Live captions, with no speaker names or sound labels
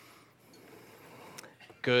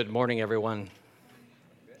Good morning, everyone.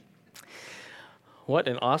 What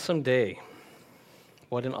an awesome day.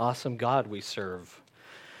 What an awesome God we serve.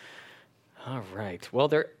 All right. Well,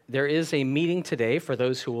 there is a meeting today for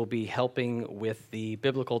those who will be helping with the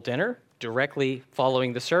biblical dinner directly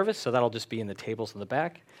following the service, so that'll just be in the tables in the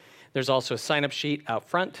back. There's also a sign-up sheet out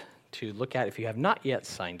front to look at if you have not yet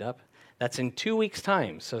signed up. That's in 2 weeks'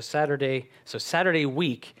 time, so Saturday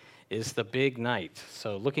week is the big night.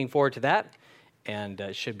 So looking forward to that. And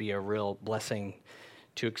it should be a real blessing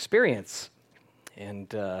to experience.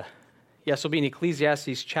 And yes, we'll be in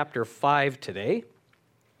Ecclesiastes chapter 5 today.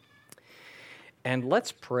 And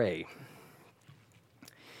let's pray.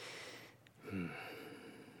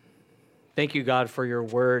 Thank you, God, for your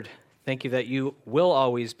word. Thank you that you will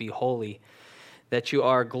always be holy, that you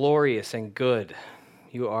are glorious and good.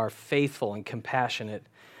 You are faithful and compassionate.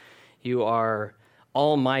 You are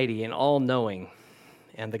almighty and all-knowing.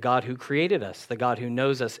 And the God who created us, the God who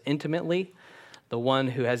knows us intimately, the one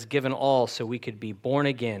who has given all so we could be born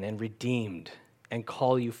again and redeemed and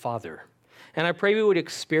call you Father. And I pray we would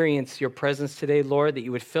experience your presence today, Lord, that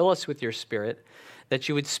you would fill us with your Spirit, that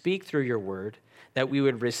you would speak through your word, that we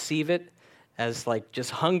would receive it as like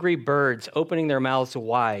just hungry birds opening their mouths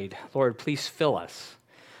wide. Lord, please fill us.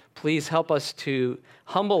 Please help us to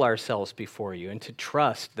humble ourselves before you and to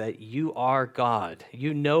trust that you are God.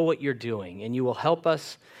 You know what you're doing, and you will help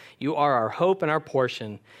us. You are our hope and our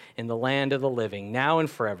portion in the land of the living, now and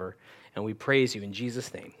forever. And we praise you in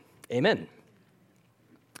Jesus' name. Amen.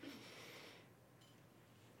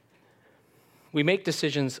 We make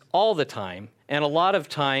decisions all the time, and a lot of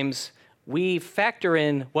times we factor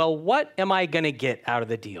in, well, what am I going to get out of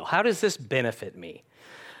the deal? How does this benefit me?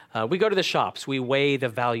 We go to the shops, we weigh the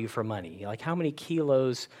value for money, like how many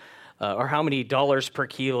kilos or how many dollars per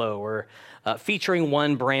kilo, or featuring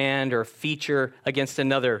one brand or feature against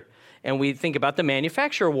another. And we think about the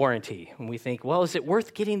manufacturer warranty, and we think, well, is it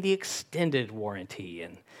worth getting the extended warranty?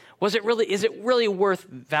 And is it really worth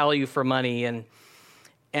value for money?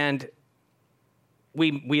 And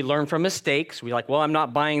we learn from mistakes. We're like, well, I'm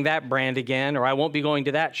not buying that brand again, or I won't be going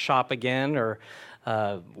to that shop again, or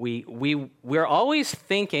we're always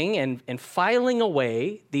thinking and filing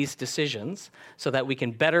away these decisions so that we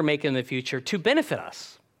can better make in the future to benefit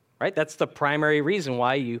us, right? That's the primary reason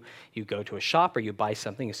why you go to a shop or you buy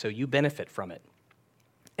something, so you benefit from it.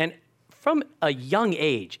 And from a young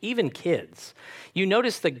age, even kids, you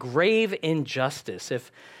notice the grave injustice.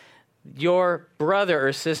 If your brother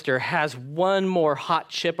or sister has one more hot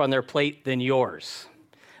chip on their plate than yours,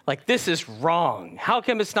 like, this is wrong. How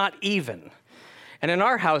come it's not even? And in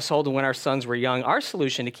our household, when our sons were young, our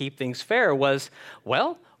solution to keep things fair was,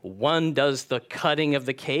 well, one does the cutting of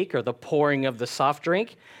the cake or the pouring of the soft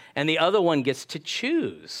drink, and the other one gets to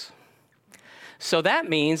choose. So that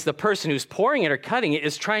means the person who's pouring it or cutting it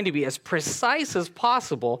is trying to be as precise as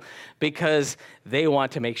possible because they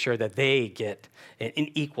want to make sure that they get an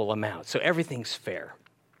equal amount. So everything's fair.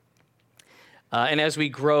 And as we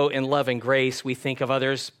grow in love and grace, we think of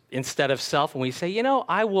others instead of self, and we say,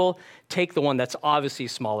 I will take the one that's obviously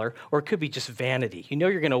smaller, or it could be just vanity.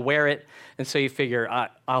 You're going to wear it, and so you figure,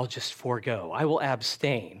 I'll just forego. I will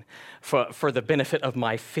abstain for the benefit of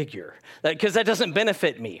my figure, because that doesn't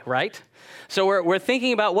benefit me, right? So we're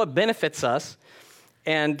thinking about what benefits us,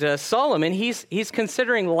 and Solomon, he's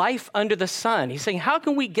considering life under the sun. He's saying, how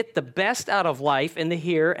can we get the best out of life in the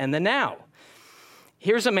here and the now?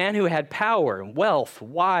 Here's a man who had power, wealth,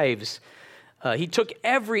 wives. He took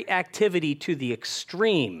every activity to the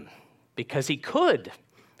extreme because he could.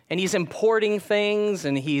 And he's importing things,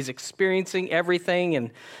 and he's experiencing everything. And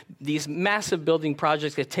these massive building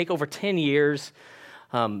projects that take over 10 years,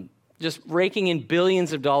 just raking in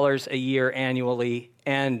billions of dollars a year annually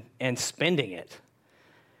and spending it.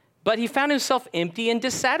 But he found himself empty and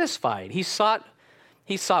dissatisfied. He sought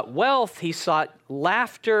wealth, he sought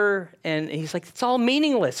laughter, and he's like, it's all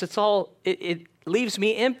meaningless. It leaves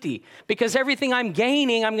me empty because everything I'm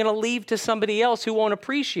gaining, I'm going to leave to somebody else who won't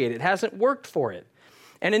appreciate it. It hasn't worked for it.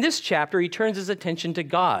 And in this chapter, he turns his attention to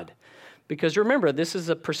God, because remember, this is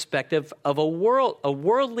a perspective of a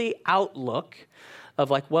worldly outlook of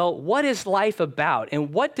like, well, what is life about,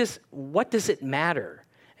 and what does it matter?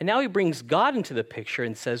 And now he brings God into the picture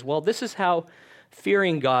and says, well, this is how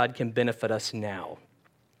fearing God can benefit us now.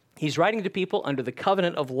 He's writing to people under the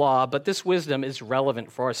covenant of law, but this wisdom is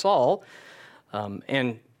relevant for us all.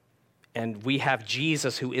 And we have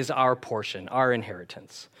Jesus, who is our portion, our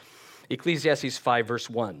inheritance. Ecclesiastes 5, verse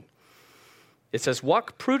 1. It says,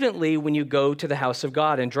 walk prudently when you go to the house of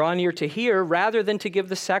God, and draw near to hear rather than to give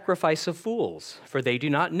the sacrifice of fools, for they do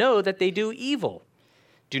not know that they do evil.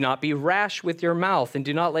 Do not be rash with your mouth, and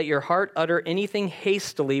do not let your heart utter anything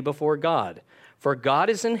hastily before God. For God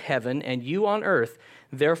is in heaven, and you on earth,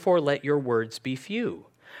 therefore let your words be few.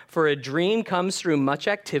 For a dream comes through much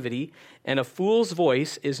activity, and a fool's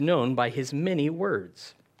voice is known by his many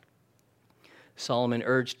words. Solomon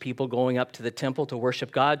urged people going up to the temple to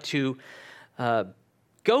worship God to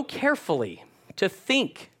go carefully, to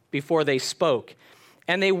think before they spoke.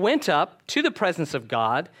 And they went up to the presence of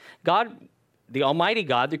God. God, the Almighty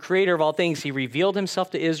God, the creator of all things, he revealed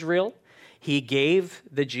himself to Israel. He gave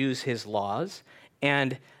the Jews his laws.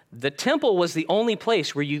 And the temple was the only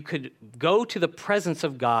place where you could go to the presence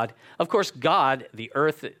of God. Of course, God, the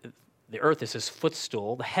earth is his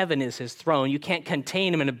footstool. The heaven is his throne. You can't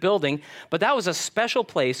contain him in a building. But that was a special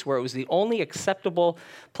place where it was the only acceptable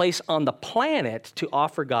place on the planet to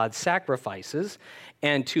offer God sacrifices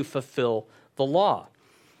and to fulfill the law.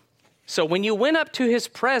 So when you went up to his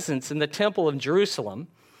presence in the temple of Jerusalem,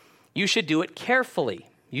 you should do it carefully.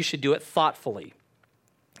 You should do it thoughtfully.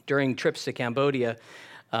 During trips to Cambodia,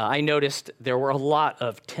 I noticed there were a lot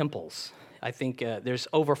of temples. I think there's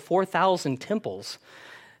over 4,000 temples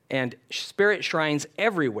and spirit shrines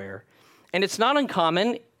everywhere. And it's not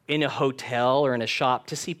uncommon in a hotel or in a shop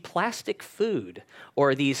to see plastic food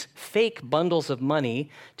or these fake bundles of money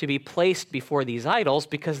to be placed before these idols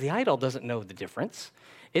because the idol doesn't know the difference.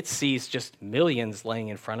 It sees just millions laying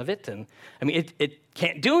in front of it, and I mean, it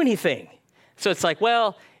can't do anything. So it's like,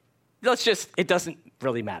 well, it doesn't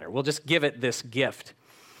really matter. We'll just give it this gift.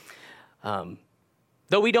 Though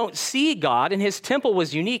we don't see God, and his temple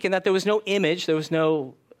was unique in that there was no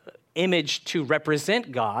image to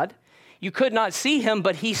represent God. You could not see him,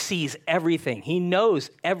 but he sees everything. He knows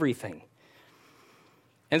everything.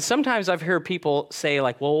 And sometimes I've heard people say,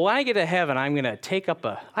 like, well, when I get to heaven, I'm going to take up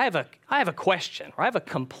I have a question, or I have a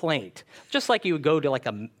complaint. Just like you would go to like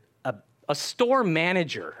a store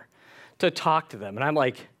manager to talk to them. And I'm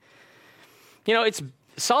like,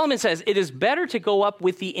 Solomon says, it is better to go up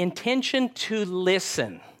with the intention to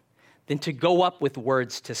listen than to go up with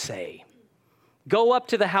words to say. Go up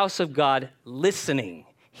to the house of God listening,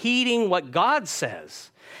 heeding what God says.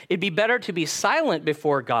 It'd be better to be silent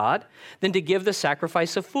before God than to give the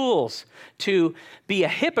sacrifice of fools, to be a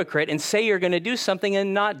hypocrite and say you're going to do something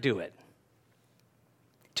and not do it.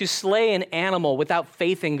 To slay an animal without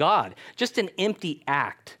faith in God, just an empty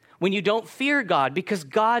act. When you don't fear God, because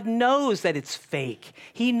God knows that it's fake.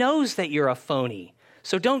 He knows that you're a phony.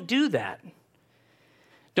 So don't do that.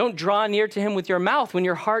 Don't draw near to him with your mouth when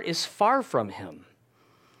your heart is far from him.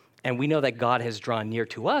 And we know that God has drawn near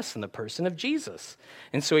to us in the person of Jesus.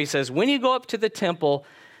 And so he says, when you go up to the temple,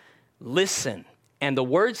 listen. And the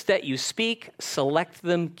words that you speak, select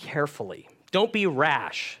them carefully. Don't be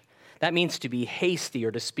rash. That means to be hasty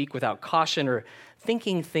or to speak without caution or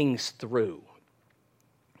thinking things through.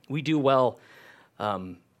 We do well.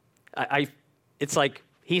 It's like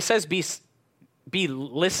he says, be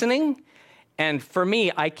listening. And for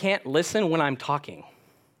me, I can't listen when I'm talking.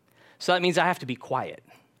 So that means I have to be quiet.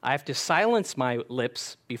 I have to silence my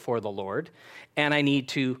lips before the Lord, and I need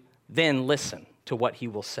to then listen to what he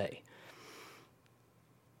will say.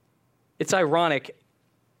 It's ironic.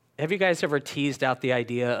 Have you guys ever teased out the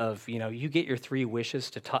idea of, you get your 3 wishes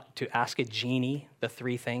to ask a genie the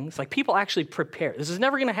 3 things? Like, people actually prepare. This is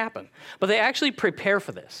never going to happen, but they actually prepare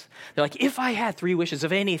for this. They're like, if I had 3 wishes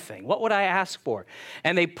of anything, what would I ask for?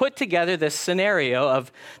 And they put together this scenario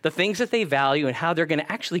of the things that they value and how they're going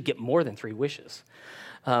to actually get more than 3 wishes.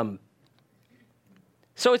 So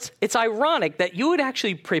it's ironic that you would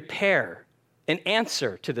actually prepare an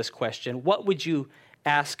answer to this question. What would you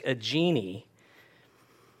ask a genie?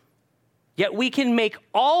 Yet we can make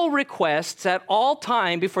all requests at all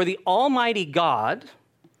time before the Almighty God,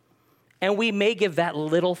 and we may give that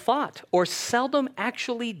little thought or seldom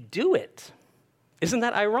actually do it. Isn't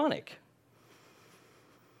that ironic?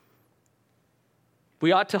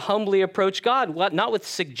 We ought to humbly approach God, not with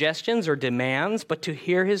suggestions or demands, but to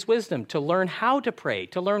hear his wisdom, to learn how to pray,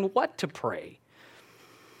 to learn what to pray.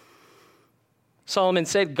 Solomon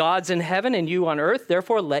said, God's in heaven and you on earth,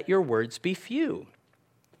 therefore let your words be few.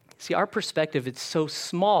 See, our perspective, it's so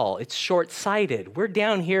small, it's short-sighted. We're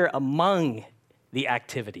down here among the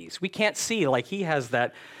activities. We can't see, like he has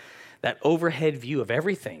that overhead view of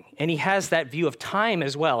everything. And he has that view of time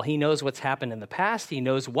as well. He knows what's happened in the past. He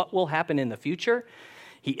knows what will happen in the future.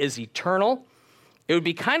 He is eternal. It would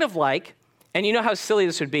be kind of like, and you know how silly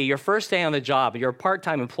this would be, your first day on the job, you're a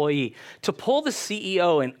part-time employee, to pull the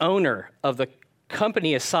CEO and owner of the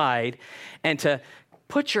company aside and to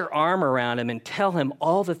put your arm around him and tell him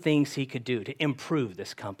all the things he could do to improve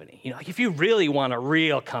this company. Like if you really want a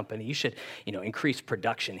real company, you should, increase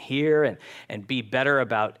production here and be better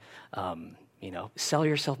about, sell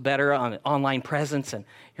yourself better on an online presence. And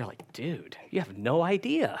you're like, dude, you have no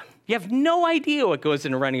idea. You have no idea what goes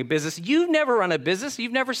into running a business. You've never run a business.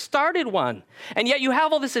 You've never started one. And yet you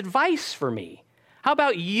have all this advice for me. How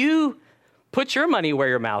about you put your money where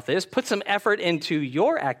your mouth is, put some effort into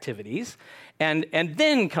your activities, and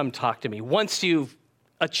then come talk to me once you've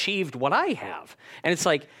achieved what I have. And it's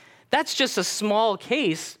like, that's just a small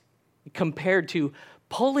case compared to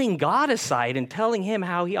pulling God aside and telling him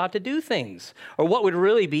how he ought to do things, or what would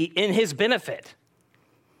really be in his benefit.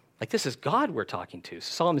 Like, this is God we're talking to.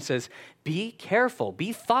 Solomon says, be careful,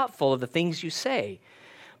 be thoughtful of the things you say,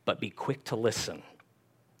 but be quick to listen.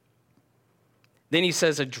 Then he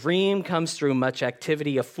says, a dream comes through much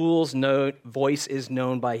activity. A fool's voice is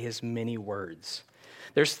known by his many words.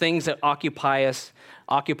 There's things that occupy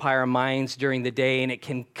our minds during the day, and it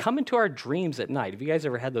can come into our dreams at night. Have you guys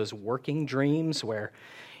ever had those working dreams where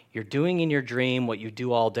you're doing in your dream what you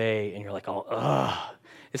do all day, and you're like, oh, ugh.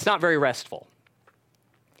 It's not very restful.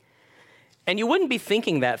 And you wouldn't be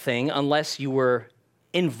thinking that thing unless you were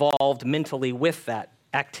involved mentally with that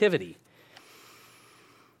activity.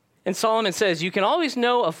 And Solomon says, you can always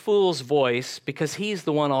know a fool's voice because he's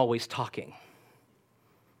the one always talking.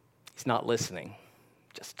 He's not listening,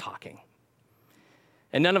 just talking.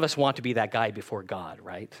 And none of us want to be that guy before God,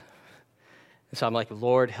 right? And so I'm like,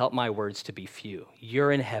 Lord, help my words to be few.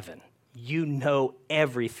 You're in heaven. You know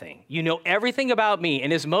everything. You know everything about me,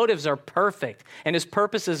 and his motives are perfect, and his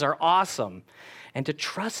purposes are awesome. And to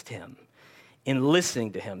trust him in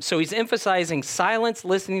listening to him. So he's emphasizing silence,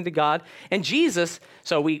 listening to God. And Jesus,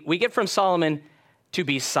 so we get from Solomon to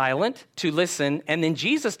be silent, to listen, and then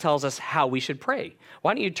Jesus tells us how we should pray.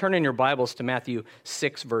 Why don't you turn in your Bibles to Matthew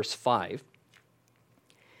 6, verse 5.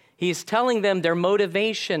 He's telling them their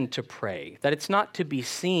motivation to pray, that it's not to be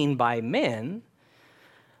seen by men,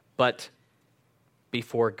 but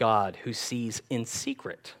before God who sees in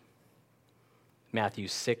secret. Matthew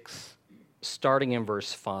 6, starting in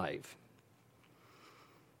verse 5.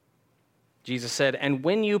 Jesus said, and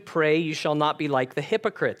when you pray, you shall not be like the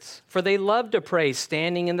hypocrites, for they love to pray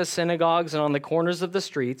standing in the synagogues and on the corners of the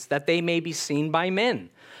streets, that they may be seen by men.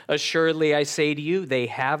 Assuredly, I say to you, they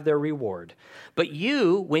have their reward. But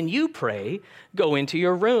you, when you pray, go into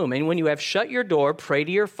your room, and when you have shut your door, pray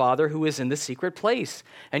to your Father who is in the secret place,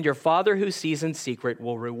 and your Father who sees in secret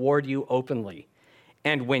will reward you openly.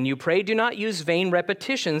 And when you pray, do not use vain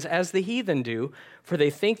repetitions as the heathen do, for they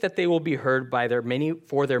think that they will be heard by their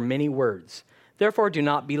many words. Therefore, do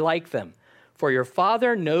not be like them, for your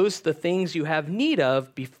Father knows the things you have need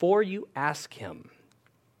of before you ask him.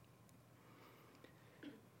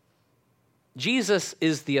 Jesus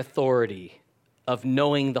is the authority of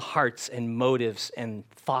knowing the hearts and motives and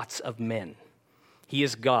thoughts of men. He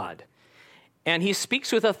is God. And he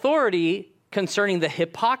speaks with authority concerning the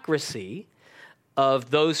hypocrisy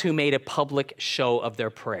of those who made a public show of their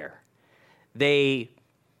prayer. They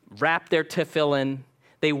wrapped their tefillin,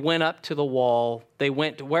 they went up to the wall, they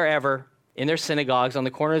went to wherever, in their synagogues, on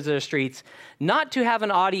the corners of their streets, not to have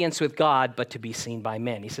an audience with God, but to be seen by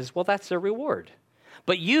men. He says, well, that's their reward.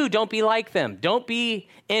 But you don't be like them. Don't be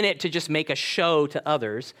in it to just make a show to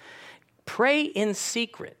others. Pray in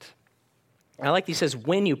secret. I like he says,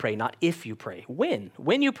 when you pray, not if you pray.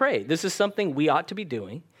 When you pray. This is something we ought to be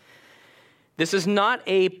doing. This is not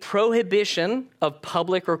a prohibition of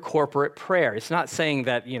public or corporate prayer. It's not saying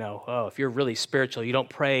that, if you're really spiritual, you don't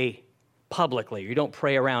pray publicly, or you don't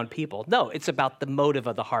pray around people. No, it's about the motive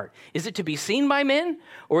of the heart. Is it to be seen by men,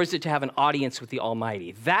 or is it to have an audience with the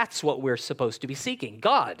Almighty? That's what we're supposed to be seeking,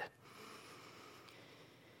 God.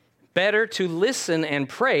 Better to listen and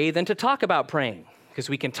pray than to talk about praying, because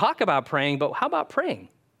we can talk about praying, but how about praying?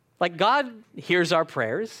 Like, God hears our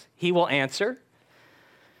prayers. He will answer.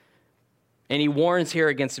 And he warns here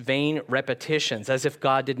against vain repetitions, as if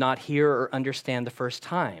God did not hear or understand the first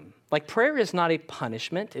time. Like, prayer is not a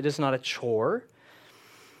punishment. It is not a chore.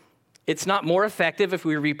 It's not more effective if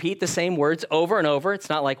we repeat the same words over and over. It's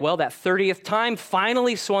not like, well, that 30th time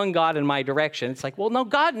finally swung God in my direction. It's like, well, no,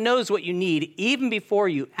 God knows what you need even before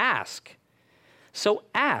you ask. So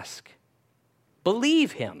ask.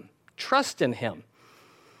 Believe him. Trust in him.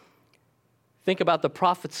 Think about the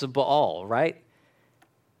prophets of Baal, right?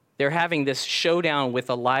 They're having this showdown with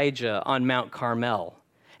Elijah on Mount Carmel.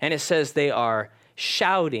 And it says they are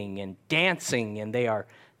shouting and dancing, and they are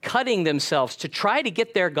cutting themselves to try to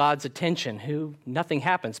get their God's attention. Nothing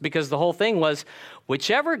happens, because the whole thing was,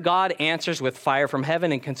 whichever God answers with fire from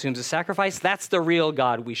heaven and consumes a sacrifice, that's the real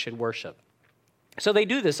God we should worship. So they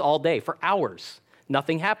do this all day for hours.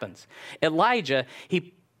 Nothing happens. Elijah,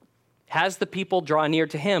 he has the people draw near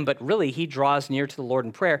to him, but really he draws near to the Lord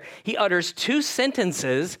in prayer. He utters 2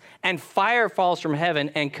 sentences and fire falls from heaven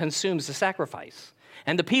and consumes the sacrifice.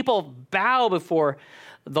 And the people bow before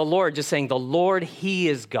the Lord, just saying, the Lord, he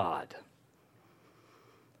is God.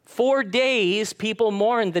 4 days, people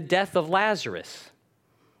mourned the death of Lazarus.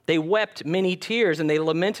 They wept many tears and they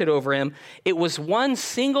lamented over him. It was one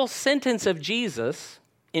single sentence of Jesus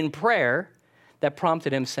in prayer that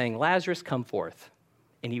prompted him saying, Lazarus, come forth.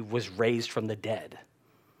 And he was raised from the dead.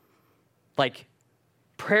 Like,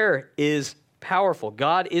 prayer is powerful.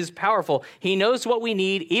 God is powerful. He knows what we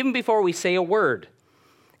need even before we say a word.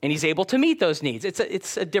 And he's able to meet those needs.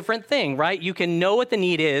 It's a different thing, right? You can know what the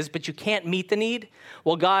need is, but you can't meet the need.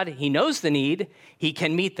 Well, God, he knows the need. He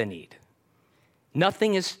can meet the need.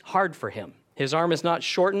 Nothing is hard for him. His arm is not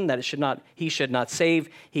shortened that he should not save.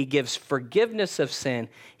 He gives forgiveness of sin.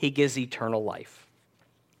 He gives eternal life.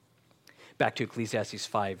 Back to Ecclesiastes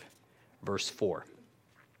 5, verse 4.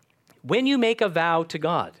 When you make a vow to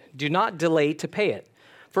God, do not delay to pay it,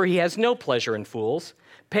 for he has no pleasure in fools.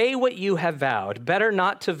 Pay what you have vowed. Better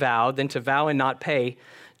not to vow than to vow and not pay.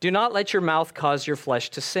 Do not let your mouth cause your flesh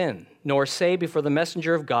to sin, nor say before the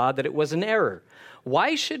messenger of God that it was an error.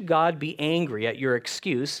 Why should God be angry at your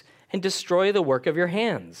excuse and destroy the work of your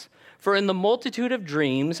hands? For in the multitude of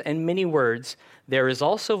dreams and many words, there is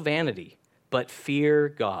also vanity, but fear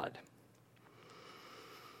God.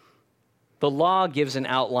 The law gives an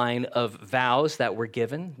outline of vows that were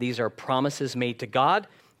given. These are promises made to God,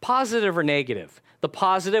 positive or negative. The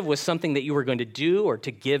positive was something that you were going to do or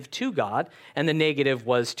to give to God, and the negative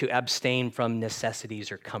was to abstain from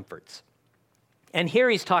necessities or comforts. And here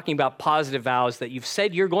he's talking about positive vows that you've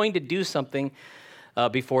said you're going to do something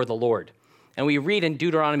before the Lord. And we read in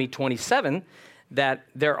Deuteronomy 27 that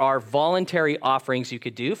there are voluntary offerings you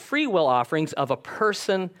could do, free will offerings of a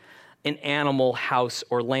person, an animal, house,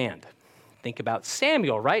 or land. Think about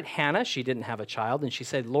Samuel, right? Hannah, she didn't have a child, and she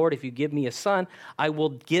said, Lord, if you give me a son, I will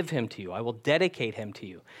give him to you. I will dedicate him to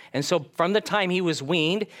you. And so from the time he was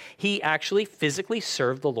weaned, he actually physically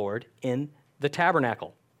served the Lord in the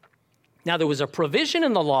tabernacle. Now, there was a provision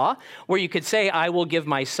in the law where you could say, I will give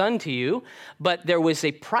my son to you, but there was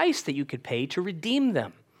a price that you could pay to redeem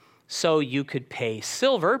them. So you could pay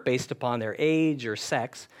silver based upon their age or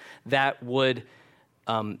sex that would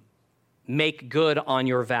make good on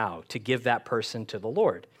your vow to give that person to the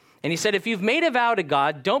Lord. And he said, if you've made a vow to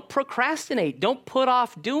God, don't procrastinate. Don't put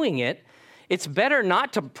off doing it. It's better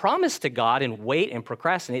not to promise to God and wait and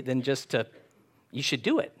procrastinate than just you should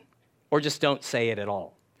do it. Or just don't say it at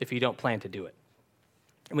all if you don't plan to do it.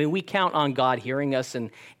 I mean, we count on God hearing us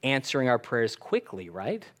and answering our prayers quickly,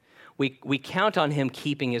 right? We count on him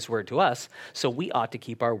keeping his word to us, so we ought to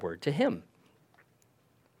keep our word to him.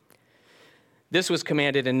 This was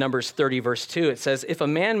commanded in Numbers 30, verse 2. It says, if a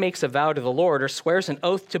man makes a vow to the Lord or swears an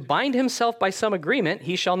oath to bind himself by some agreement,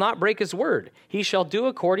 he shall not break his word. He shall do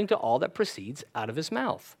according to all that proceeds out of his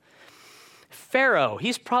mouth. Pharaoh,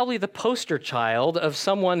 he's probably the poster child of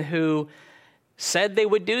someone who said they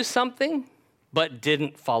would do something, but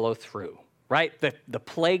didn't follow through, right? The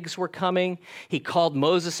plagues were coming. He called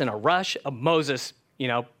Moses in a rush. Moses,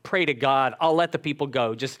 pray to God, I'll let the people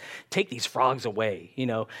go. Just take these frogs away,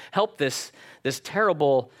 help this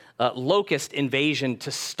terrible locust invasion to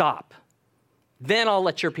stop. Then I'll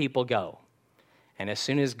let your people go. And as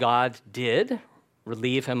soon as God did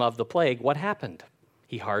relieve him of the plague, what happened?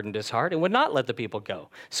 He hardened his heart and would not let the people go.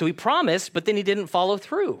 So he promised, but then he didn't follow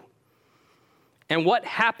through. And what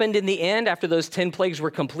happened in the end after those 10 plagues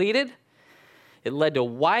were completed? It led to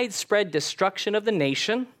widespread destruction of the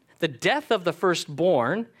nation, the death of the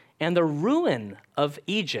firstborn, and the ruin of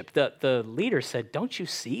Egypt. The leader said, don't you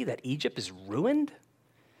see that Egypt is ruined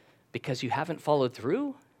because you haven't followed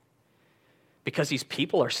through? Because these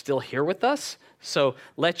people are still here with us? So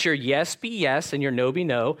let your yes be yes and your no be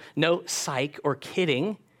no. No psych or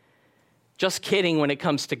kidding. Just kidding when it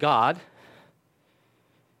comes to God.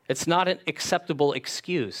 It's not an acceptable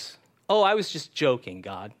excuse. Oh, I was just joking,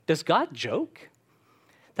 God. Does God joke?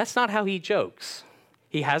 That's not how he jokes.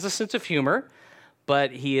 He has a sense of humor,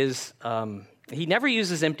 but he never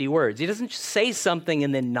uses empty words. He doesn't just say something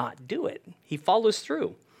and then not do it. He follows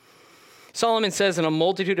through. Solomon says, in a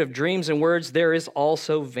multitude of dreams and words, there is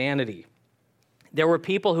also vanity. There were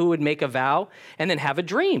people who would make a vow and then have a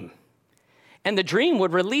dream. And the dream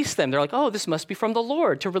would release them. They're like, oh, this must be from the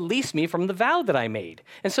Lord to release me from the vow that I made.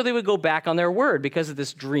 And so they would go back on their word because of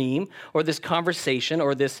this dream or this conversation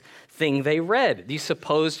or this thing they read, these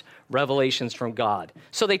supposed revelations from God.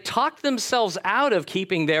 So they talked themselves out of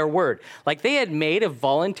keeping their word. Like they had made a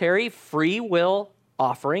voluntary free will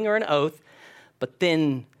offering or an oath, but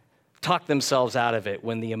then talked themselves out of it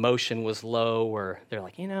when the emotion was low, or they're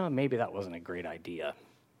like, maybe that wasn't a great idea.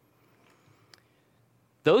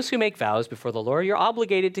 Those who make vows before the Lord, you're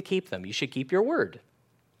obligated to keep them. You should keep your word.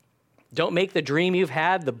 Don't make the dream you've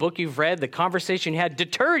had, the book you've read, the conversation you had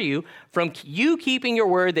deter you from you keeping your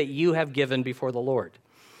word that you have given before the Lord.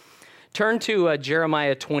 Turn to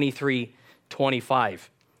Jeremiah 23:25.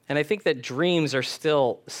 And I think that dreams are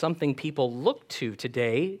still something people look to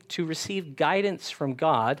today to receive guidance from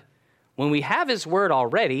God when we have his word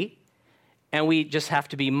already. And we just have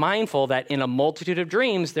to be mindful that in a multitude of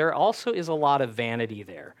dreams, there also is a lot of vanity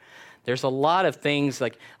there. There's a lot of things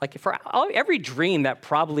like for every dream that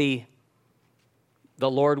probably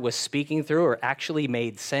the Lord was speaking through or actually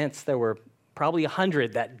made sense, there were probably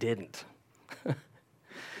 100 that didn't.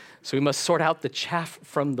 So we must sort out the chaff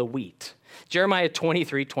from the wheat. Jeremiah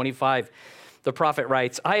 23:25, the prophet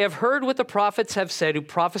writes, I have heard what the prophets have said who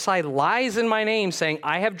prophesy lies in my name, saying,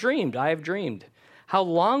 I have dreamed, I have dreamed. How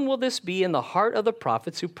long will this be in the heart of the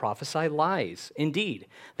prophets who prophesy lies? Indeed,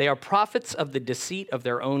 they are prophets of the deceit of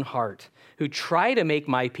their own heart, who try to make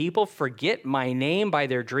my people forget my name by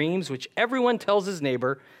their dreams, which everyone tells his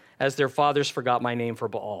neighbor, as their fathers forgot my name for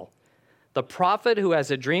Baal. The prophet who has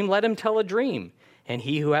a dream, let him tell a dream. And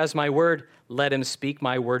he who has my word, let him speak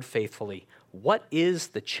my word faithfully. What is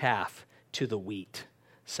the chaff to the wheat,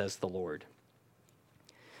 says the Lord.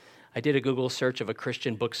 I did a Google search of a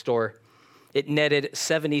Christian bookstore. It netted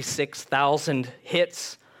 76,000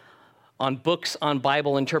 hits on books on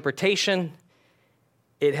Bible interpretation.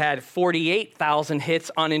 It had 48,000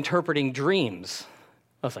 hits on interpreting dreams.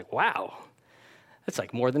 I was like, wow, that's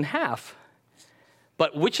like more than half.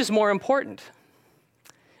 But which is more important?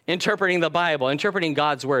 Interpreting the Bible, interpreting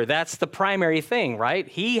God's word. That's the primary thing, right?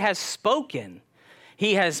 He has spoken.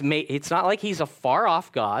 He has made, it's not like he's a far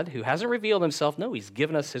off God who hasn't revealed himself. No, he's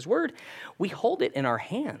given us his word. We hold it in our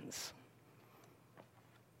hands.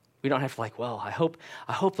 We don't have to I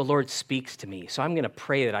hope the Lord speaks to me. So I'm going to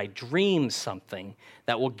pray that I dream something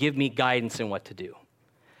that will give me guidance in what to do.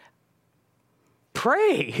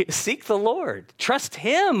 Pray, seek the Lord. Trust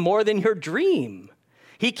him more than your dream.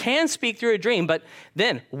 He can speak through a dream, but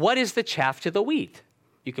then what is the chaff to the wheat?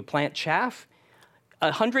 You could plant chaff.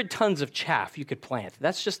 100 tons of chaff you could plant.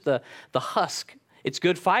 That's just the husk. It's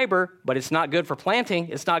good fiber, but it's not good for planting.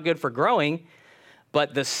 It's not good for growing.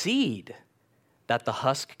 But the seed that the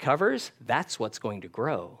husk covers, that's what's going to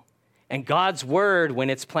grow. And God's word, when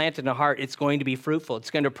it's planted in a heart, it's going to be fruitful.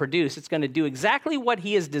 It's going to produce. It's going to do exactly what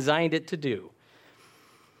he has designed it to do.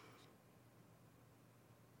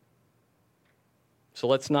 So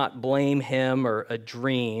let's not blame him or a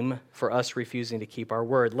dream for us refusing to keep our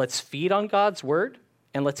word. Let's feed on God's word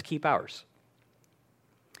and let's keep ours.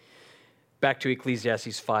 Back to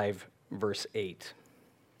Ecclesiastes 5, verse 8.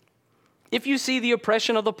 If you see the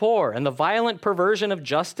oppression of the poor and the violent perversion of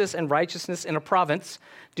justice and righteousness in a province,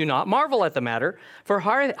 do not marvel at the matter, for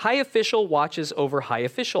high official watches over high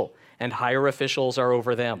official, and higher officials are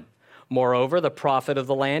over them. Moreover, the profit of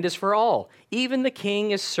the land is for all. Even the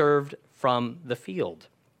king is served from the field.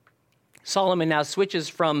 Solomon now switches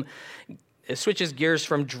gears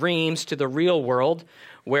from dreams to the real world,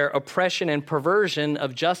 where oppression and perversion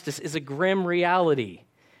of justice is a grim reality.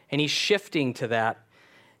 And he's shifting to that.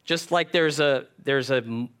 Just like there's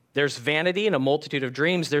vanity in a multitude of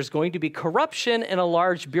dreams, there's going to be corruption in a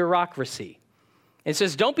large bureaucracy. It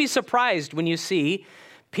says, don't be surprised when you see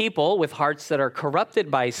people with hearts that are corrupted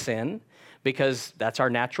by sin, because that's our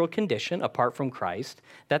natural condition apart from Christ,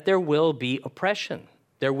 that there will be oppression.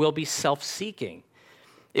 There will be self-seeking.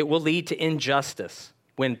 It will lead to injustice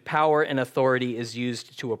when power and authority is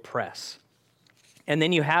used to oppress. And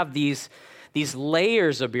then you have these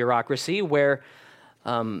layers of bureaucracy where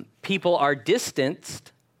people are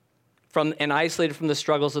distanced from and isolated from the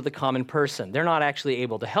struggles of the common person. They're not actually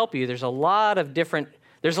able to help you. There's a lot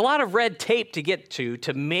of red tape to get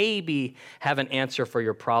to maybe have an answer for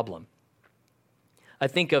your problem. I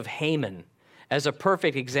think of Haman as a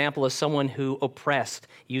perfect example of someone who oppressed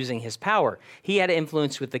using his power. He had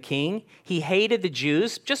influence with the king. He hated the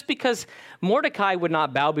Jews just because Mordecai would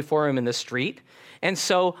not bow before him in the street. And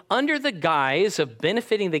so under the guise of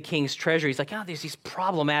benefiting the king's treasury, he's like, there's these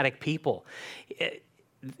problematic people.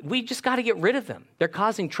 we just got to get rid of them. They're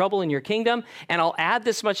causing trouble in your kingdom, and I'll add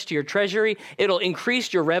this much to your treasury. It'll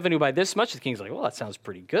increase your revenue by this much. The king's like, well, that sounds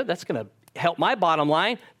pretty good. That's going to help my bottom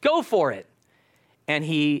line. Go for it. And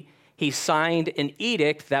he signed an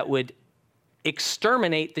edict that would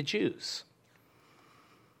exterminate the Jews.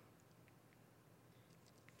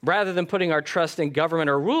 Rather than putting our trust in government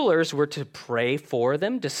or rulers, we're to pray for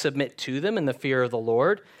them, to submit to them in the fear of the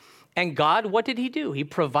Lord. And God, what did he do? He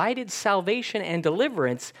provided salvation and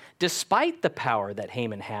deliverance despite the power that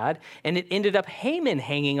Haman had, and it ended up Haman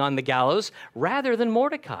hanging on the gallows rather than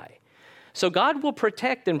Mordecai. So God will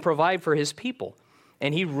protect and provide for his people,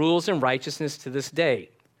 and he rules in righteousness to this day.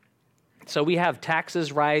 So we have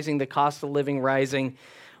taxes rising, the cost of living rising.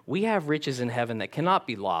 We have riches in heaven that cannot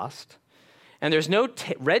be lost. And there's no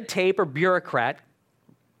red tape or bureaucrat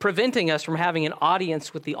preventing us from having an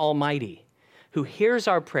audience with the Almighty, who hears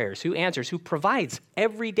our prayers, who answers, who provides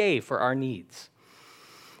every day for our needs.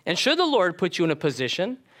 And should the Lord put you in a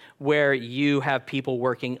position where you have people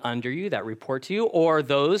working under you that report to you, or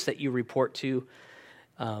those that you report to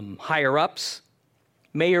higher ups,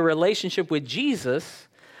 may your relationship with Jesus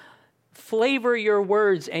flavor your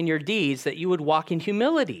words and your deeds, that you would walk in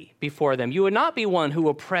humility before them. You would not be one who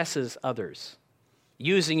oppresses others,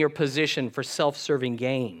 using your position for self-serving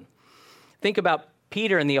gain. Think about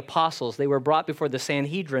Peter and the apostles. They were brought before the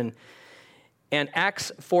Sanhedrin, and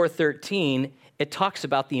Acts 4:13, it talks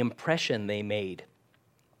about the impression they made.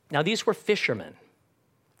 Now, these were fishermen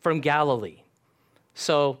from Galilee,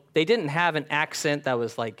 so they didn't have an accent that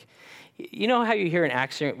was like, you know how you hear an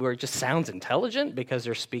accent where it just sounds intelligent because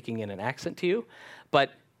they're speaking in an accent to you?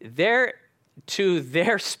 But to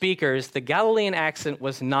their speakers, the Galilean accent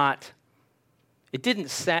was not,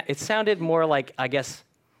 it sounded more like, I guess,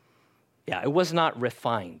 it was not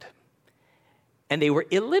refined. And they were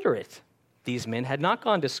illiterate. These men had not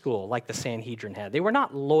gone to school like the Sanhedrin had. They were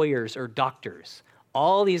not lawyers or doctors.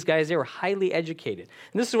 All these guys, they were highly educated.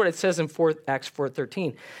 And this is what it says in Acts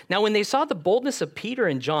 4:13. Now, when they saw the boldness of Peter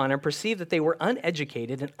and John and perceived that they were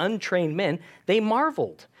uneducated and untrained men, they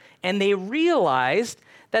marveled. And they realized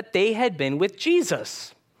that they had been with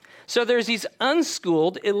Jesus. So there's these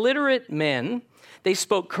unschooled, illiterate men. They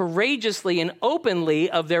spoke courageously and openly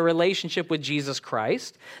of their relationship with Jesus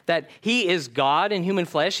Christ, that he is God in human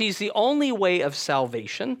flesh. He's the only way of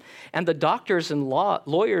salvation. And the doctors and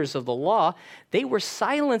lawyers of the law, they were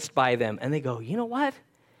silenced by them. And they go, you know what?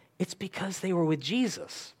 It's because they were with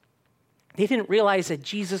Jesus. They didn't realize that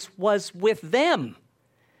Jesus was with them.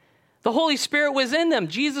 The Holy Spirit was in them.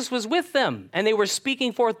 Jesus was with them. And they were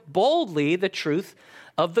speaking forth boldly the truth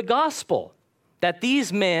of the gospel, that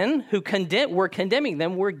these men who were condemning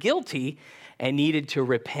them were guilty and needed to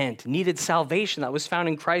repent, needed salvation that was found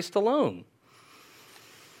in Christ alone.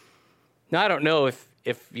 Now, I don't know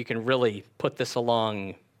if you can really put this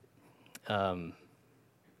along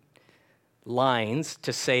lines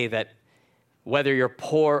to say that whether you're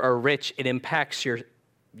poor or rich, it impacts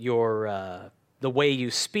the way you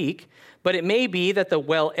speak, but it may be that the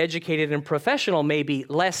well-educated and professional may be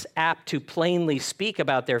less apt to plainly speak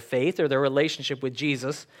about their faith or their relationship with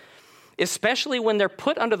Jesus, especially when they're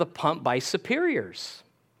put under the pump by superiors.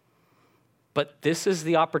 But this is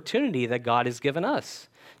the opportunity that God has given us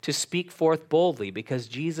to speak forth boldly because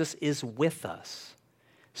Jesus is with us,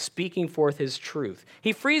 speaking forth his truth.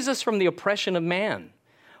 He frees us from the oppression of man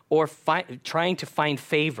or trying to find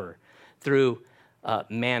favor through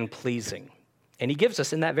man-pleasing. And he gives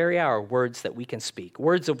us in that very hour words that we can speak,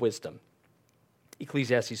 words of wisdom.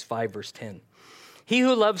 Ecclesiastes 5, verse 10. He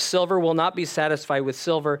who loves silver will not be satisfied with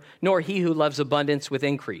silver, nor he who loves abundance with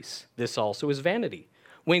increase. This also is vanity.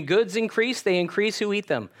 When goods increase, they increase who eat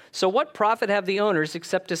them. So what profit have the owners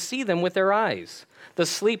except to see them with their eyes? The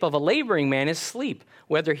sleep of a laboring man is sleep,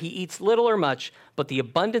 whether he eats little or much, but the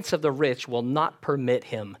abundance of the rich will not permit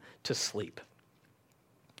him to sleep.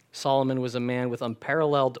 Solomon was a man with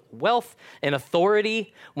unparalleled wealth and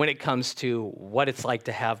authority when it comes to what it's like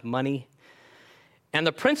to have money. And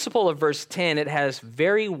the principle of verse 10, it has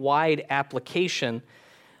very wide application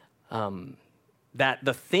that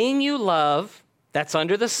the thing you love that's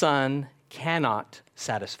under the sun cannot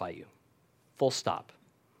satisfy you. Full stop.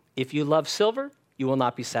 If you love silver, you will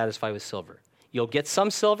not be satisfied with silver. You'll get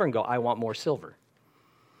some silver and go, I want more silver.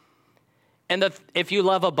 And if you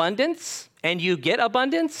love abundance and you get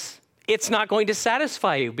abundance, it's not going to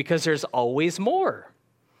satisfy you because there's always more.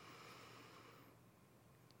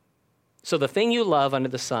 So the thing you love under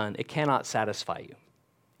the sun, it cannot satisfy you.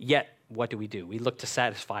 Yet, what do? We look to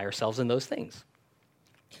satisfy ourselves in those things.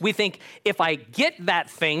 We think, if I get that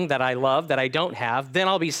thing that I love that I don't have, then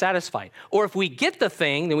I'll be satisfied. Or if we get the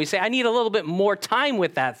thing, then we say, I need a little bit more time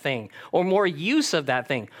with that thing, or more use of that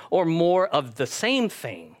thing, or more of the same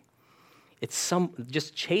thing. It's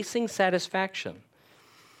just chasing satisfaction.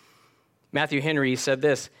 Matthew Henry said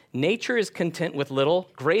this, nature is content with little,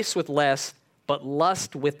 grace with less, but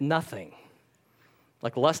lust with nothing.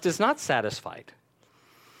 Like lust is not satisfied.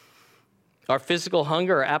 Our physical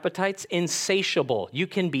hunger or appetite's insatiable. You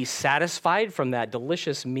can be satisfied from that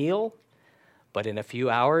delicious meal, but in a few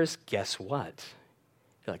hours, guess what?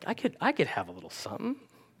 You're like, I could have a little something.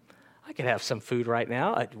 I could have some food right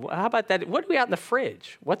now. How about that? What do we got in the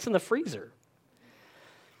fridge? What's in the freezer?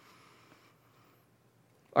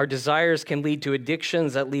 Our desires can lead to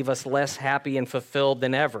addictions that leave us less happy and fulfilled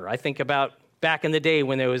than ever. I think about back in the day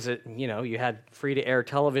when there was you had free-to-air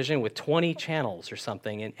television with 20 channels or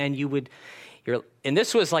something, and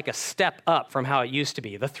this was like a step up from how it used to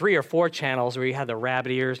be. The 3 or 4 channels where you had the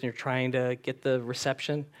rabbit ears and you're trying to get the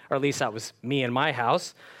reception, or at least that was me in my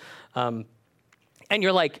house. And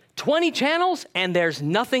you're like, 20 channels and there's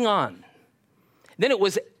nothing on. Then it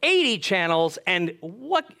was 80 channels and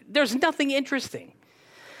there's nothing interesting.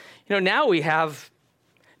 Now we have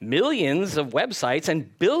millions of websites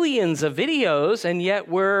and billions of videos, and yet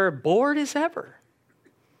we're bored as ever.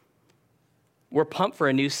 We're pumped for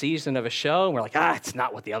a new season of a show, and we're like, it's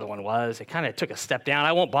not what the other one was. It kind of took a step down.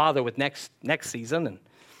 I won't bother with next season.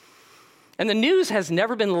 And the news has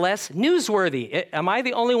never been less newsworthy. Am I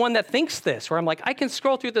the only one that thinks this? Where I'm like, I can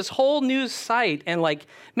scroll through this whole news site, and like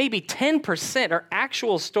maybe 10% are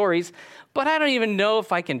actual stories, but I don't even know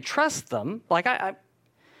if I can trust them.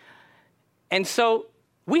 And so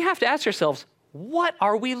we have to ask ourselves, what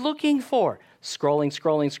are we looking for?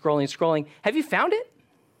 Scrolling. Have you found it?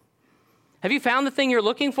 Have you found the thing you're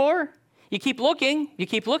looking for? You keep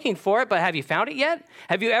looking for it, but have you found it yet?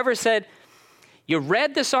 Have you ever said, you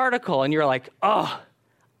read this article and you're like, oh,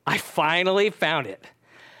 I finally found it.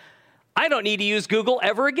 I don't need to use Google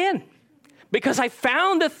ever again because I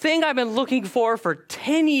found the thing I've been looking for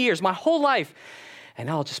 10 years, my whole life, and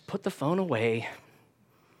I'll just put the phone away.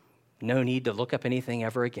 No need to look up anything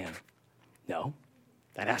ever again. No,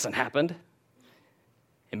 that hasn't happened.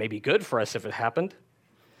 It may be good for us if it happened.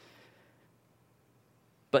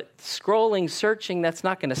 But scrolling, searching, that's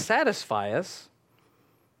not going to satisfy us.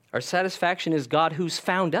 Our satisfaction is God who's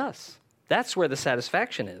found us. That's where the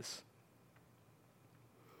satisfaction is.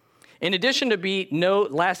 In addition to be no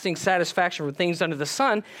lasting satisfaction from things under the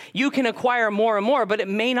sun, you can acquire more and more, but it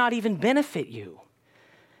may not even benefit you.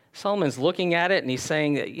 Solomon's looking at it and he's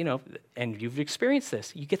saying that, and you've experienced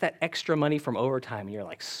this, you get that extra money from overtime and you're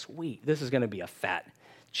like, sweet, this is going to be a fat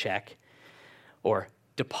check or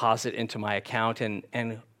deposit into my account.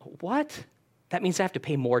 And what? That means I have to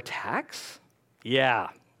pay more tax? Yeah.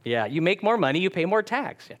 You make more money, you pay more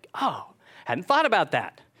tax. You're like, oh, hadn't thought about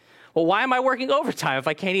that. Well, why am I working overtime if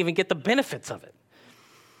I can't even get the benefits of it?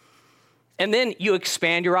 And then you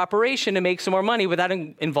expand your operation to make some more money, but that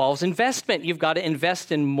involves investment. You've got to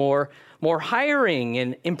invest in more hiring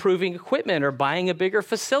and improving equipment or buying a bigger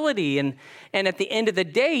facility. And at the end of the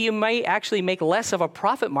day, you might actually make less of a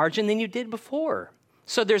profit margin than you did before.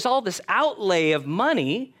 So there's all this outlay of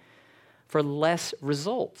money for less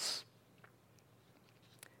results.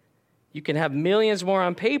 You can have millions more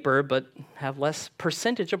on paper, but have less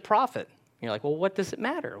percentage of profit. You're like, well, what does it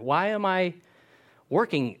matter? Why am I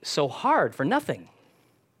working so hard for nothing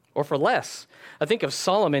or for less? I think of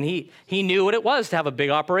Solomon. He knew what it was to have a big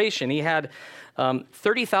operation. He had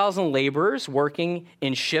 30,000 laborers working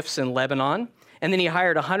in shifts in Lebanon, and then he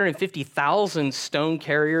hired 150,000 stone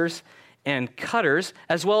carriers and cutters,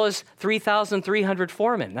 as well as 3,300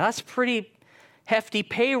 foremen. Now, that's pretty hefty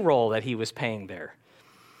payroll that he was paying there.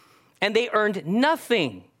 And they earned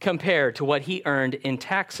nothing compared to what he earned in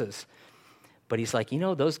taxes. But he's like,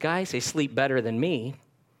 those guys, they sleep better than me.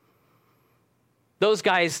 Those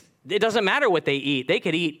guys, it doesn't matter what they eat. They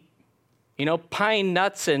could eat, pine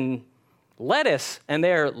nuts and lettuce, and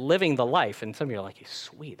they're living the life. And some of you are like,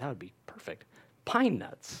 sweet, that would be perfect. Pine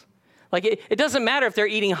nuts. Like, it doesn't matter if they're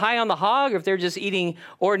eating high on the hog or if they're just eating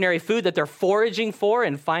ordinary food that they're foraging for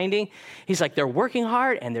and finding. He's like, they're working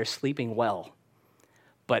hard and they're sleeping well.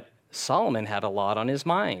 But Solomon had a lot on his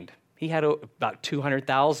mind. He had about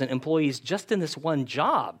 200,000 employees just in this one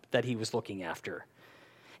job that he was looking after.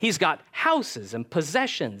 He's got houses and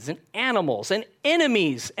possessions and animals and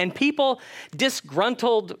enemies and people,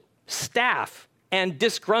 disgruntled staff and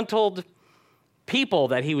disgruntled people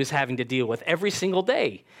that he was having to deal with every single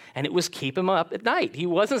day. And it was keeping him up at night. He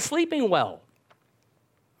wasn't sleeping well.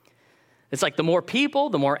 It's like the more people,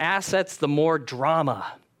 the more assets, the more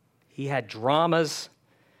drama. He had dramas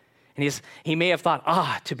And he may have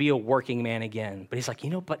thought, to be a working man again. But he's like,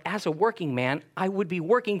 but as a working man, I would be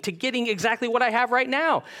working to getting exactly what I have right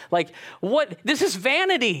now. Like, what? This is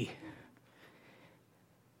vanity.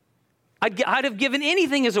 I'd have given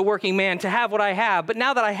anything as a working man to have what I have. But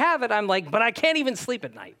now that I have it, I'm like, but I can't even sleep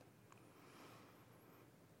at night.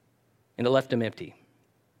 And it left him empty.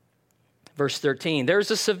 Verse 13, there is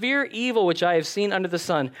a severe evil which I have seen under the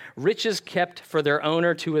sun, riches kept for their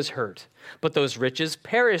owner to his hurt. But those riches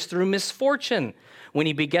perish through misfortune. When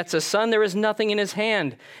he begets a son, there is nothing in his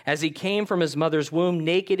hand. As he came from his mother's womb,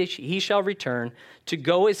 naked he shall return, to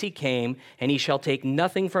go as he came, and he shall take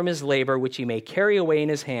nothing from his labor which he may carry away in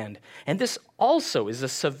his hand. And this also is a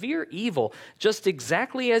severe evil. Just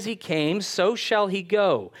exactly as he came, so shall he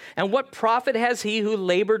go. And what profit has he who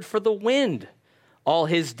labored for the wind? All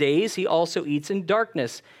his days he also eats in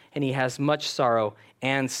darkness, and he has much sorrow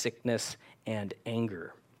and sickness and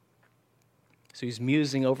anger. So he's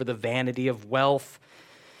musing over the vanity of wealth,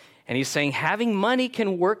 and he's saying having money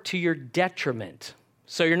can work to your detriment.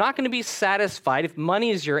 So you're not going to be satisfied. If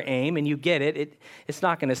money is your aim and you get it, it's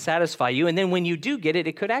not going to satisfy you. And then when you do get it,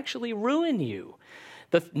 it could actually ruin you.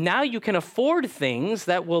 Now you can afford things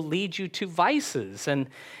that will lead you to vices, and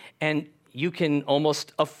you can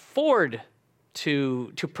almost afford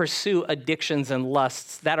to pursue addictions and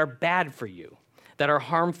lusts that are bad for you, that are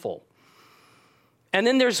harmful. And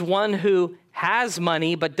then there's one who has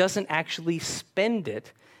money but doesn't actually spend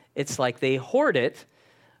it. It's like they hoard it,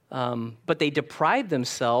 but they deprive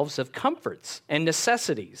themselves of comforts and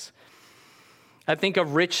necessities. I think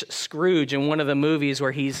of Rich Scrooge in one of the movies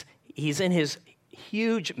where he's in his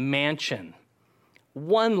huge mansion,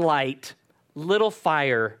 one light, little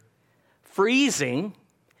fire, freezing,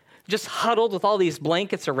 just huddled with all these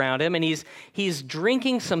blankets around him, and he's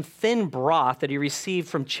drinking some thin broth that he received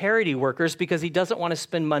from charity workers because he doesn't want to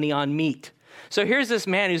spend money on meat. So here's this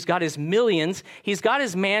man who's got his millions, he's got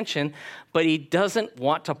his mansion, but he doesn't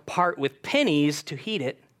want to part with pennies to heat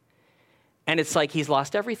it, and it's like he's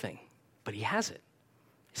lost everything, but he has it.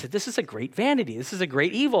 He said, this is a great vanity, this is a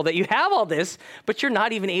great evil, that you have all this, but you're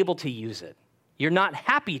not even able to use it. You're not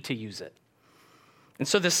happy to use it. And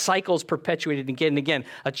so this cycle is perpetuated again and again.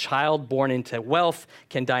 A child born into wealth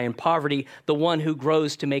can die in poverty. The one who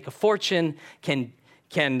grows to make a fortune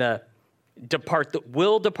will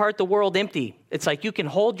depart the world empty. It's like you can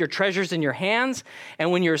hold your treasures in your hands,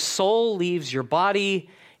 and when your soul leaves your body,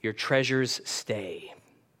 your treasures stay.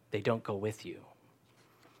 They don't go with you.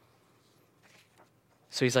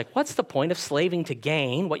 So he's like, what's the point of slaving to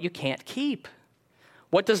gain what you can't keep?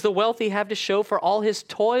 What does the wealthy have to show for all his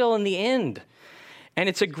toil in the end? And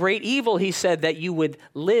it's a great evil, he said, that you would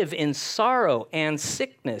live in sorrow and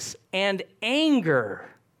sickness and anger.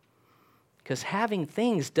 Because having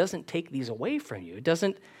things doesn't take these away from you. It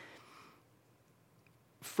doesn't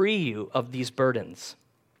free you of these burdens.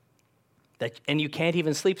 And you can't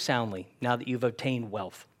even sleep soundly now that you've obtained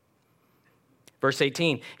wealth. Verse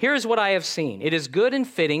 18, here is what I have seen. It is good and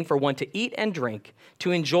fitting for one to eat and drink,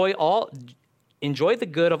 to enjoy the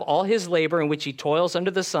good of all his labor in which he toils under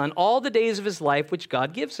the sun all the days of his life which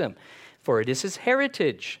God gives him, for it is his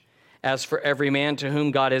heritage. As for every man to whom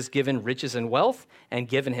God has given riches and wealth and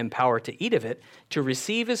given him power to eat of it, to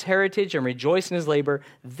receive his heritage and rejoice in his labor,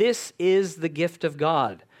 this is the gift of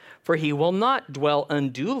God. For he will not dwell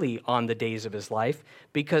unduly on the days of his life,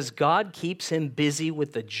 because God keeps him busy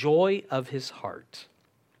with the joy of his heart.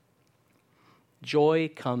 Joy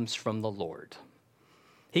comes from the Lord.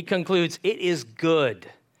 He concludes, it is good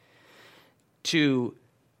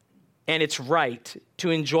and it's right to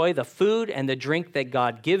enjoy the food and the drink that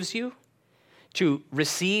God gives you, to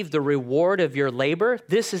receive the reward of your labor.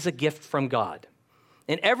 This is a gift from God.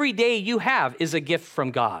 And every day you have is a gift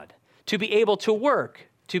from God. To be able to work,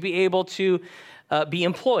 to be able to be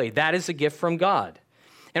employed, that is a gift from God.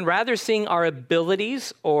 And rather seeing our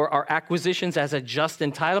abilities or our acquisitions as a just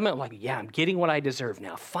entitlement, like, yeah, I'm getting what I deserve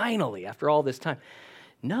now, finally, after all this time.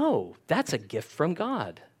 No, that's a gift from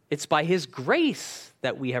God. It's by his grace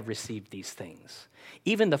that we have received these things.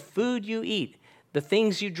 Even the food you eat, the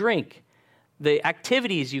things you drink, the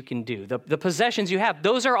activities you can do, the possessions you have,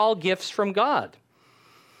 those are all gifts from God.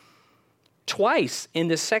 Twice in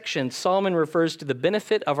this section, Solomon refers to the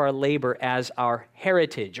benefit of our labor as our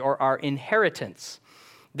heritage or our inheritance.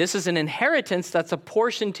 This is an inheritance that's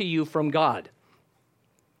apportioned to you from God.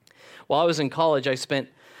 While I was in college, I spent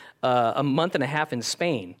a month and a half in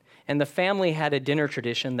Spain, and the family had a dinner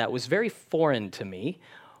tradition that was very foreign to me.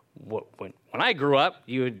 When I grew up,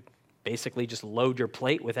 you would basically just load your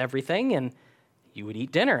plate with everything, and you would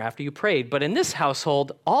eat dinner after you prayed. But in this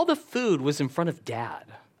household, all the food was in front of Dad.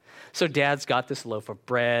 So dad's got this loaf of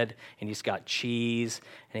bread, and he's got cheese,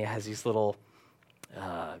 and he has these little,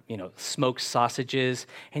 smoked sausages,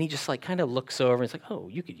 and he just like kind of looks over and he's like, oh,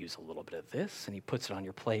 you could use a little bit of this, and he puts it on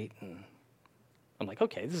your plate, and I'm like,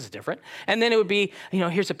 okay, this is different. And then it would be,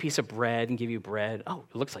 here's a piece of bread and give you bread. Oh,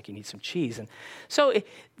 it looks like you need some cheese. And so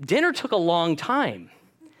dinner took a long time.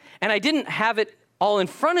 And I didn't have it all in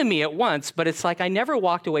front of me at once, but it's like I never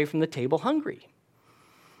walked away from the table hungry.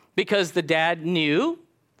 Because the dad knew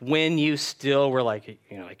when you still were like,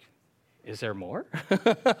 is there more?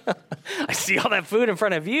 I see all that food in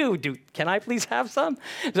front of you. Can I please have some?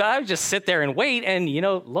 So I would just sit there and wait, and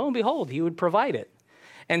lo and behold, he would provide it.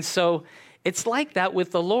 And so it's like that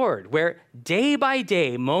with the Lord, where day by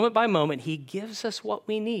day, moment by moment, he gives us what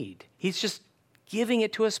we need. He's just giving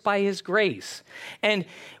it to us by his grace. And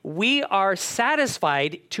we are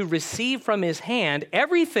satisfied to receive from his hand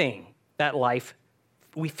everything that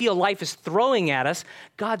we feel life is throwing at us.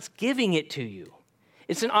 God's giving it to you.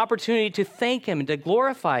 It's an opportunity to thank him and to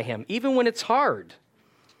glorify him, even when it's hard.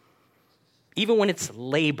 Even when it's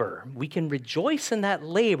labor, we can rejoice in that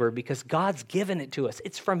labor because God's given it to us.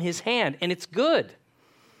 It's from his hand, and it's good.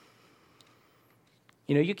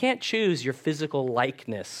 You can't choose your physical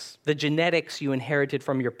likeness, the genetics you inherited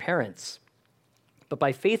from your parents. But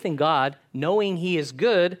by faith in God, knowing he is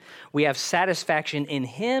good, we have satisfaction in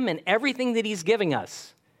him and everything that he's giving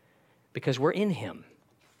us because we're in him.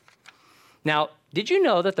 Now, did you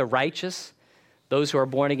know that the righteous, those who are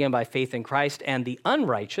born again by faith in Christ, and the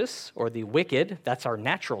unrighteous, or the wicked, that's our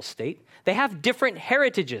natural state, they have different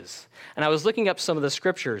heritages. And I was looking up some of the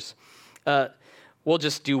scriptures. We'll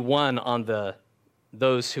just do one on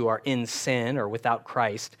those who are in sin or without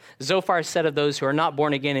Christ. Zophar said of those who are not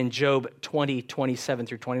born again in Job 20:27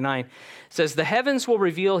 through 29, says, the heavens will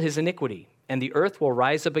reveal his iniquity, and the earth will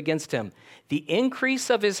rise up against him. The increase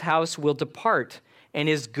of his house will depart, and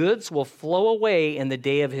his goods will flow away in the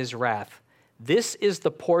day of his wrath. This is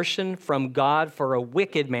the portion from God for a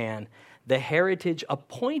wicked man, the heritage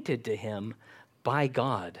appointed to him by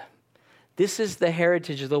God. This is the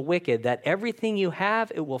heritage of the wicked, that everything you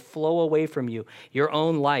have, it will flow away from you, your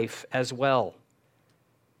own life as well,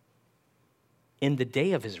 in the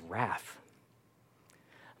day of his wrath.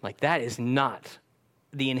 Like, that is not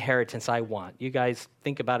the inheritance I want. You guys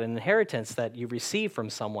think about an inheritance that you receive from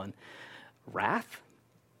someone. Wrath?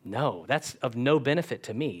 No, that's of no benefit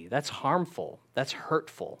to me. That's harmful. That's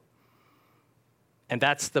hurtful. And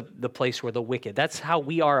that's the place where the wicked, that's how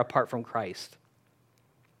we are apart from Christ.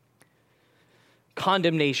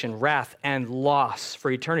 Condemnation, wrath, and loss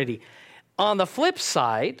for eternity. On the flip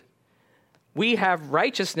side, we have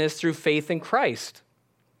righteousness through faith in Christ.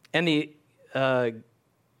 And the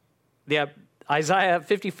Isaiah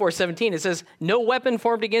 54:17, it says, no weapon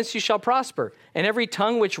formed against you shall prosper, and every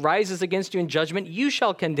tongue which rises against you in judgment you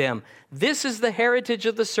shall condemn. This is the heritage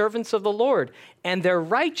of the servants of the Lord, and their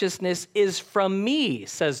righteousness is from me,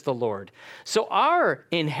 says the Lord. So our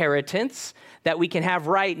inheritance that we can have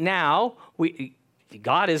right now,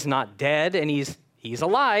 God is not dead, and he's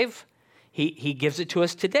alive. He gives it to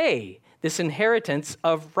us today. This inheritance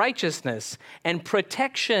of righteousness and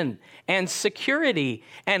protection and security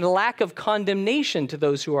and lack of condemnation to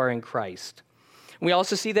those who are in Christ. We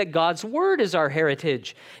also see that God's word is our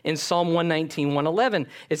heritage. In Psalm 119, 111,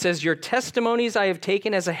 it says, your testimonies I have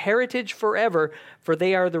taken as a heritage forever, for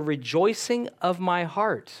they are the rejoicing of my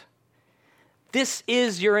heart. This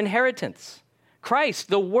is your inheritance. Christ,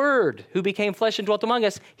 the Word who became flesh and dwelt among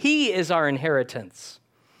us, he is our inheritance.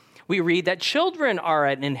 We read that children are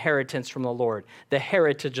an inheritance from the Lord, the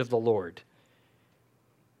heritage of the Lord.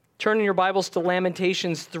 Turn in your Bibles to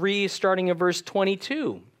Lamentations 3, starting at verse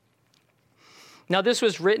 22. Now, this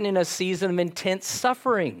was written in a season of intense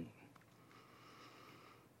suffering,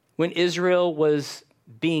 when Israel was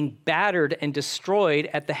being battered and destroyed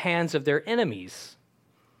at the hands of their enemies.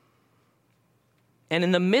 And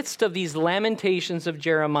in the midst of these lamentations of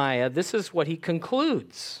Jeremiah, this is what he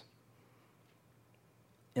concludes.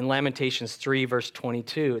 In Lamentations 3, verse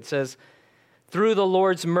 22, it says, through the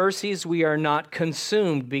Lord's mercies we are not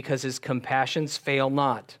consumed, because his compassions fail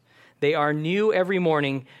not. They are new every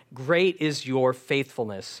morning. Great is your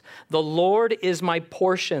faithfulness. The Lord is my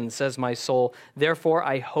portion, says my soul. Therefore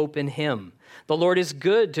I hope in him. The Lord is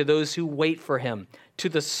good to those who wait for him, to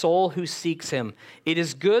the soul who seeks him. It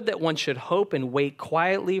is good that one should hope and wait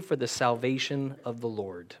quietly for the salvation of the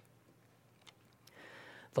Lord.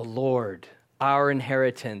 The Lord, our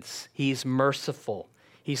inheritance, he's merciful,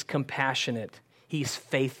 he's compassionate, he's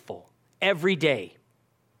faithful. Every day,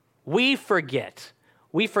 we forget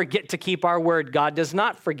to keep our word. God does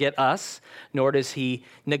not forget us, nor does he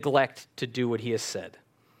neglect to do what he has said.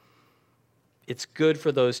 It's good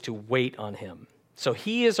for those to wait on him. So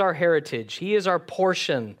he is our heritage. He is our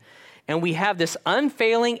portion. And we have this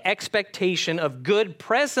unfailing expectation of good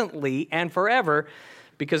presently and forever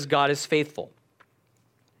because God is faithful.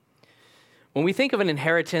 When we think of an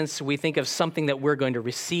inheritance, we think of something that we're going to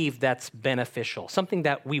receive that's beneficial, something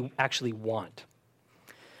that we actually want,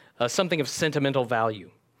 something of sentimental value.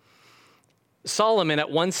 Solomon, at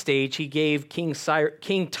one stage, he gave Hiram,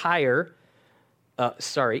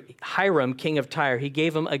 king of Tyre, he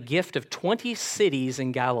gave him a gift of 20 cities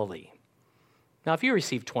in Galilee. Now, if you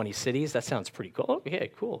receive 20 cities, that sounds pretty cool.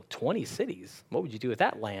 Okay, cool, 20 cities. What would you do with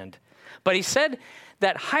that land? But he said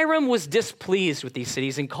that Hiram was displeased with these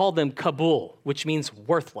cities and called them Kabul, which means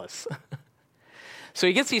worthless. So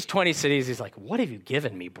he gets these 20 cities. He's like, what have you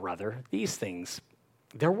given me, brother? These things,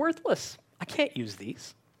 they're worthless. I can't use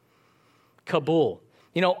these. Kabul.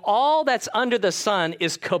 You know, all that's under the sun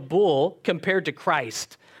is Kabul compared to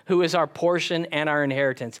Christ, who is our portion and our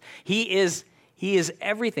inheritance. He is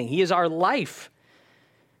everything. He is our life.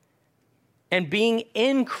 And being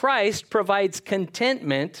in Christ provides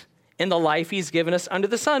contentment in the life he's given us under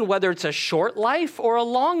the sun, whether it's a short life or a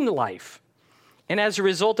long life. And as a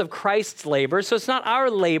result of Christ's labor, so it's not our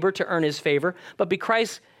labor to earn his favor, but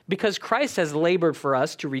because Christ has labored for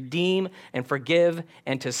us to redeem and forgive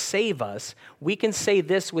and to save us, we can say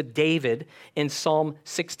this with David in Psalm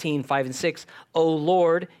 16, 5 and 6. O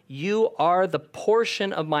Lord, you are the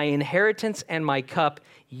portion of my inheritance and my cup.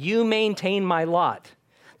 You maintain my lot.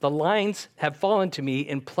 The lines have fallen to me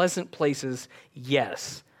in pleasant places.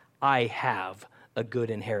 Yes, I have a good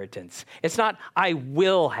inheritance. It's not, I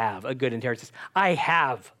will have a good inheritance. I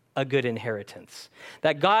have a good inheritance.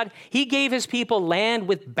 That God, he gave his people land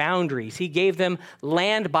with boundaries. He gave them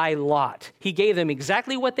land by lot. He gave them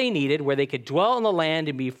exactly what they needed, where they could dwell in the land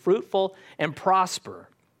and be fruitful and prosper.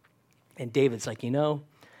 And David's like,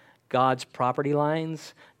 God's property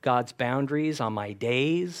lines, God's boundaries on my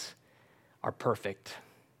days are perfect.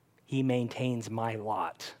 He maintains my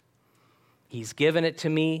lot. He's given it to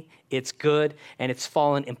me. It's good, and it's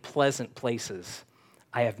fallen in pleasant places.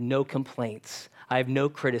 I have no complaints. I have no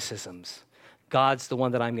criticisms. God's the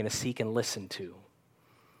one that I'm going to seek and listen to.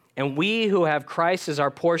 And we who have Christ as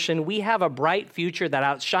our portion, we have a bright future that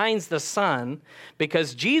outshines the sun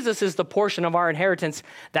because Jesus is the portion of our inheritance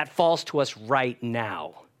that falls to us right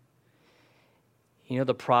now.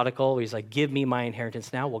 The prodigal, he's like, give me my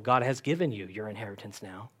inheritance now. Well, God has given you your inheritance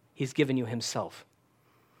now. He's given you himself.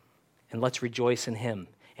 And let's rejoice in him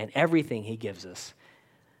and everything he gives us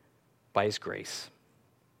by his grace.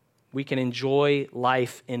 We can enjoy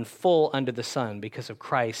life in full under the sun because of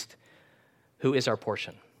Christ, who is our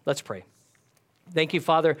portion. Let's pray. Thank you,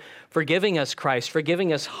 Father, for giving us Christ, for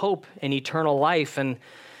giving us hope and eternal life, and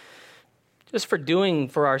just for doing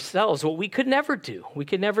for ourselves what we could never do. We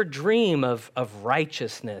could never dream of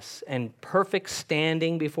righteousness and perfect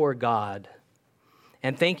standing before God.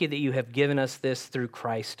 And thank you that you have given us this through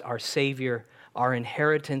Christ, our Savior, our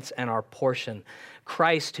inheritance, and our portion.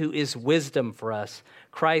 Christ, who is wisdom for us.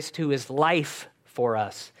 Christ, who is life for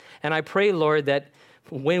us. And I pray, Lord, that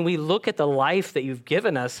when we look at the life that you've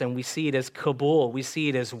given us and we see it as Kabul, we see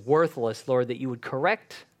it as worthless, Lord, that you would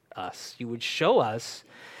correct us. You would show us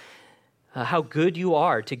how good you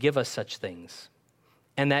are to give us such things.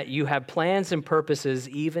 And that you have plans and purposes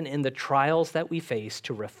even in the trials that we face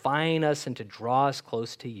to refine us and to draw us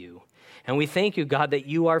close to you. And we thank you, God, that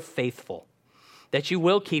you are faithful, that you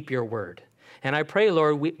will keep your word. And I pray,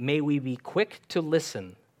 Lord, may we be quick to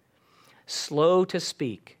listen, slow to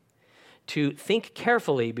speak, to think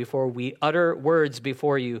carefully before we utter words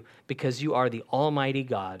before you, because you are the Almighty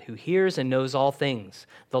God who hears and knows all things,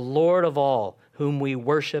 the Lord of all, whom we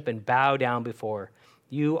worship and bow down before.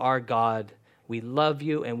 You are God. We love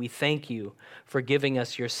you and we thank you for giving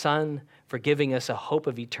us your Son, for giving us a hope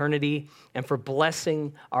of eternity, and for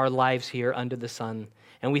blessing our lives here under the sun.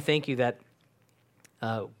 And we thank you that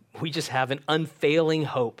we just have an unfailing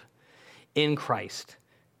hope in Christ,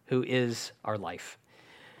 who is our life.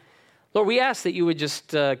 Lord, we ask that you would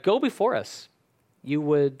just go before us. You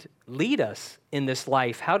would lead us in this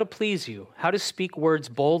life, how to please you, how to speak words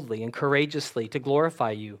boldly and courageously to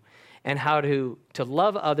glorify you, and how to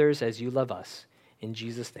love others as you love us. In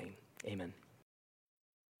Jesus' name, amen.